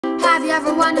Have you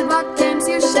ever wondered what games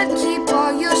you should keep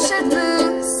or you should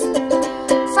lose?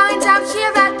 Find out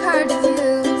here at Purge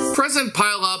Reviews. Present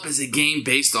Pile Up is a game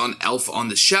based on Elf on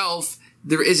the Shelf.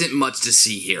 There isn't much to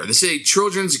see here. This is a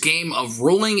children's game of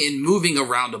rolling and moving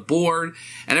around a board,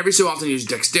 and every so often use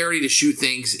dexterity to shoot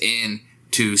things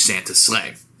into Santa's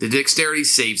sleigh. The dexterity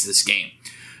saves this game.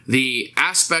 The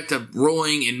aspect of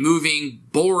rolling and moving,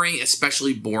 boring,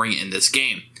 especially boring in this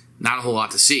game. Not a whole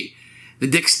lot to see. The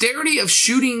dexterity of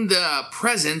shooting the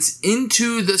presents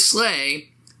into the sleigh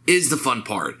is the fun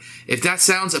part. If that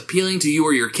sounds appealing to you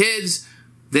or your kids,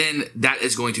 then that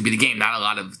is going to be the game. Not a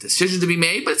lot of decisions to be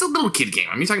made, but it's a little kid game.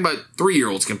 I mean, you're talking about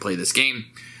 3-year-olds can play this game.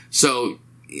 So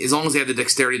as long as they have the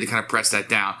dexterity to kind of press that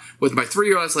down. With my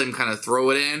 3-year-old, I just let him kind of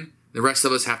throw it in. The rest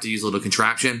of us have to use a little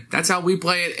contraption. That's how we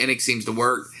play it, and it seems to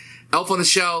work. Elf on the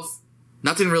Shelf,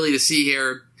 nothing really to see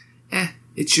here.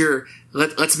 It's your,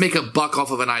 let's make a buck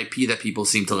off of an IP that people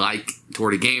seem to like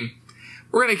toward a game.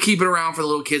 We're going to keep it around for the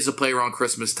little kids to play around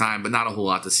Christmas time, but not a whole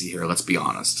lot to see here, let's be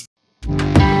honest.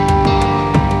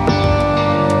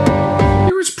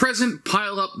 Here's Present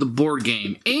Pile Up, the board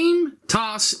game. Aim,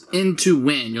 toss, into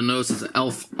win. You'll notice it's an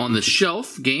Elf on the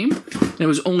Shelf game. And it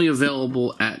was only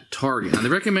available at Target. Now, they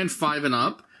recommend 5 and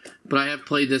up, but I have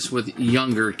played this with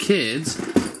younger kids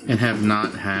and have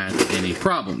not had any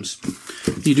problems.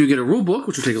 You do get a rule book,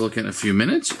 which we'll take a look at in a few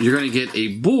minutes. You're going to get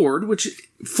a board, which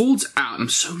folds out. I'm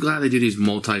so glad they do these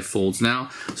multi-folds now,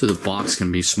 so the box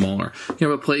can be smaller. You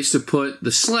have a place to put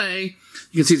the sleigh.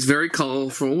 You can see it's very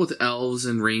colorful with elves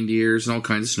and reindeers and all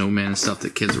kinds of snowmen and stuff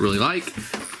that kids really like.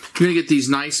 You're going to get these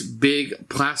nice big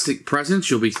plastic presents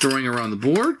you'll be throwing around the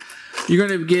board. You're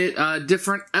going to get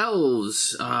different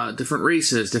elves, different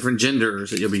races, different genders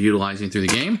that you'll be utilizing through the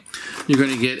game. You're going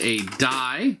to get a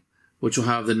die, which will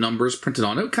have the numbers printed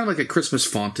on it, kind of like a Christmas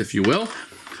font, if you will.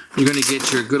 You're going to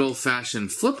get your good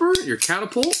old-fashioned flipper, your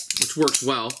catapult, which works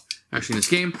well, actually, in this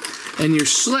game, and your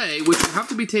sleigh, which will have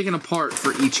to be taken apart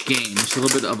for each game. It's a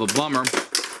little bit of a bummer,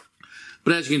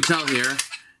 but as you can tell here,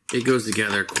 it goes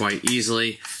together quite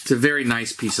easily. It's a very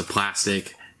nice piece of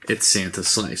plastic. It's Santa's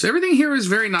sleigh. So everything here is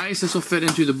very nice. This will fit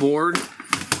into the board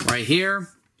right here,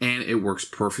 and it works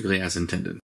perfectly as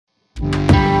intended.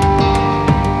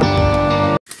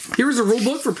 Here is a rule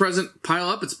book for Present Pile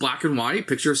Up. It's black and white,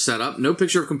 picture of setup, no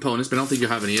picture of components, but I don't think you'll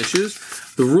have any issues.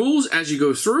 The rules as you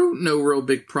go through, no real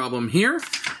big problem here.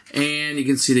 And you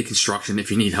can see the construction. If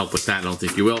you need help with that, I don't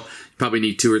think you will. You probably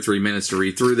need 2 or 3 minutes to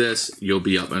read through this. You'll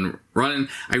be up and running.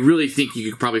 I really think you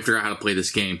could probably figure out how to play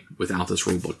this game without this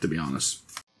rule book, to be honest.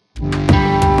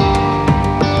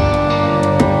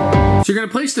 So you're going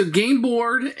to place the game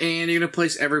board, and you're going to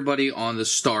place everybody on the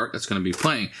start that's going to be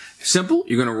playing. Simple.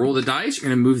 You're going to roll the dice. You're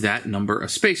going to move that number of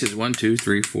spaces. 1, 2,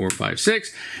 3, 4, 5,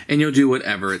 6. And you'll do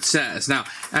whatever it says. Now,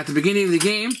 at the beginning of the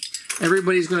game,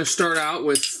 everybody's going to start out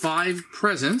with 5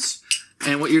 presents.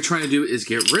 And what you're trying to do is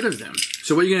get rid of them.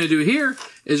 So what you're going to do here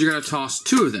is you're going to toss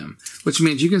 2 of them. Which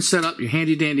means you can set up your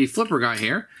handy-dandy flipper guy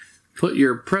here. Put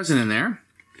your present in there.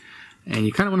 And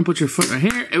you kind of want to put your foot right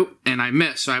here. Oh, and I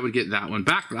missed, so I would get that one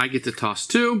back. But I get to toss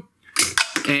 2,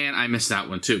 and I missed that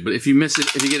one too. But if you miss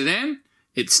it, if you get it in,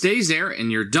 it stays there,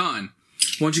 and you're done.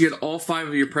 Once you get all 5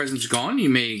 of your presents gone,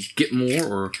 you may get more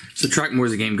or subtract more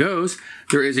as the game goes.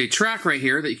 There is a track right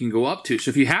here that you can go up to. So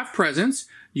if you have presents,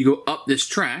 you go up this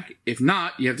track. If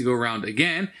not, you have to go around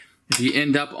again. If you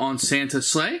end up on Santa's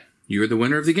sleigh, you're the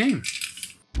winner of the game.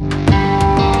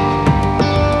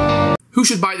 Who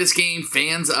should buy this game?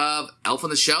 Fans of Elf on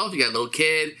the Shelf. You got a little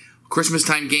kid, Christmas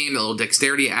time game, a little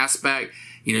dexterity aspect.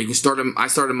 You know, you can start him. I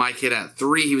started my kid at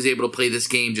 3. He was able to play this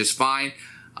game just fine.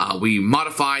 We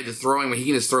modified the throwing when he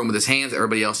can just throw him with his hands.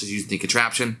 Everybody else is using the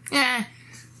contraption.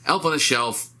 Elf on the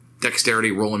Shelf,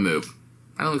 dexterity, roll and move.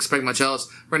 I don't expect much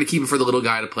else. We're going to keep it for the little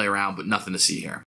guy to play around, but nothing to see here.